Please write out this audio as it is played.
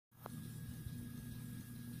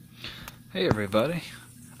Hey everybody,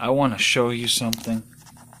 I want to show you something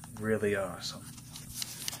really awesome.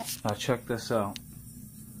 Now check this out.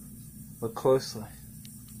 Look closely.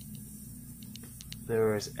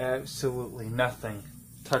 There is absolutely nothing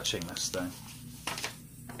touching this thing.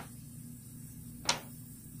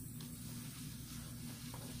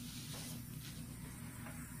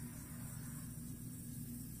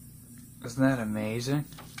 Isn't that amazing?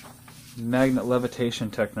 Magnet levitation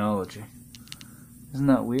technology. Isn't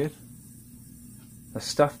that weird? The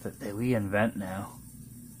stuff that they reinvent now.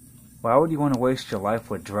 Why would you want to waste your life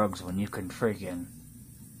with drugs when you can friggin'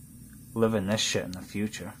 live in this shit in the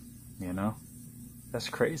future? You know? That's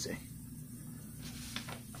crazy.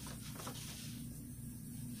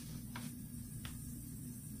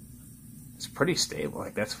 It's pretty stable.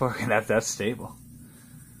 Like, that's fucking, that's stable.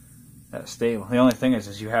 That's stable. The only thing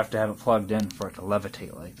is you have to have it plugged in for it to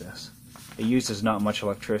levitate like this. It uses not much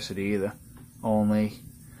electricity either. Only,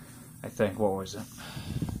 I think, what was it?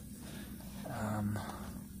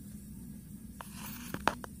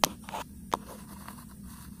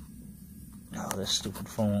 Oh, this stupid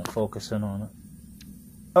phone won't focus in on it.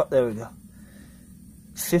 Oh, there we go.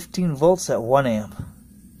 15 volts at 1 amp.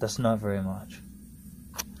 That's not very much.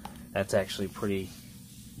 That's actually pretty,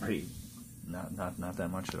 not that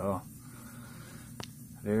much at all.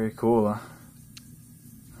 Very cool, huh?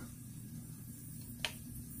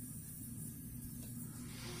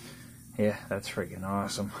 Yeah, that's freaking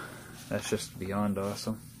awesome. That's just beyond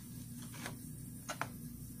awesome.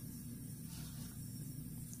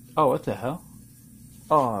 Oh, what the hell?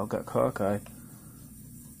 Oh, I got cockeyed.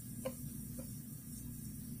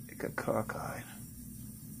 It got cockeyed.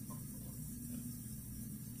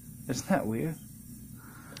 Isn't that weird?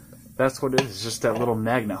 That's what it is. It's just that little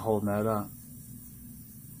magnet holding that up.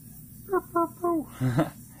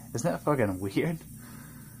 Isn't that fucking weird?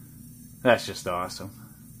 That's just awesome.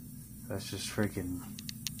 That's just freaking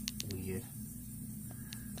weird.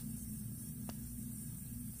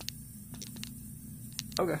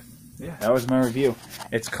 Okay, yeah, that was my review.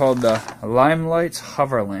 It's called the Limelight's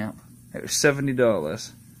Hover Lamp. It was $70.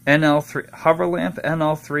 NL3 Hover Lamp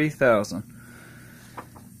NL3000.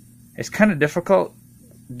 It's kind of difficult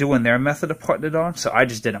doing their method of putting it on, so I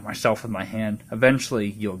just did it myself with my hand. Eventually,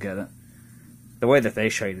 you'll get it. The way that they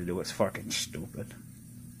show you to do it's fucking stupid,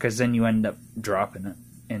 because then you end up dropping it,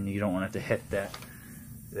 and you don't want it to hit that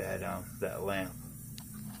lamp.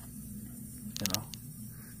 You know,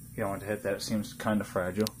 you don't want it to hit that. It seems kind of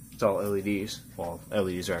fragile. It's all LEDs. Well,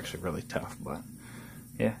 LEDs are actually really tough, but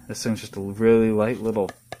yeah, this thing's just a really light little,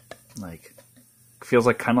 like, feels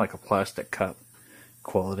like kind of like a plastic cup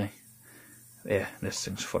quality. Yeah, this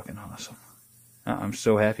thing's fucking awesome. I'm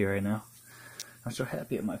so happy right now. I'm so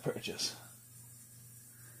happy at my purchase.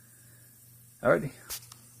 Alrighty.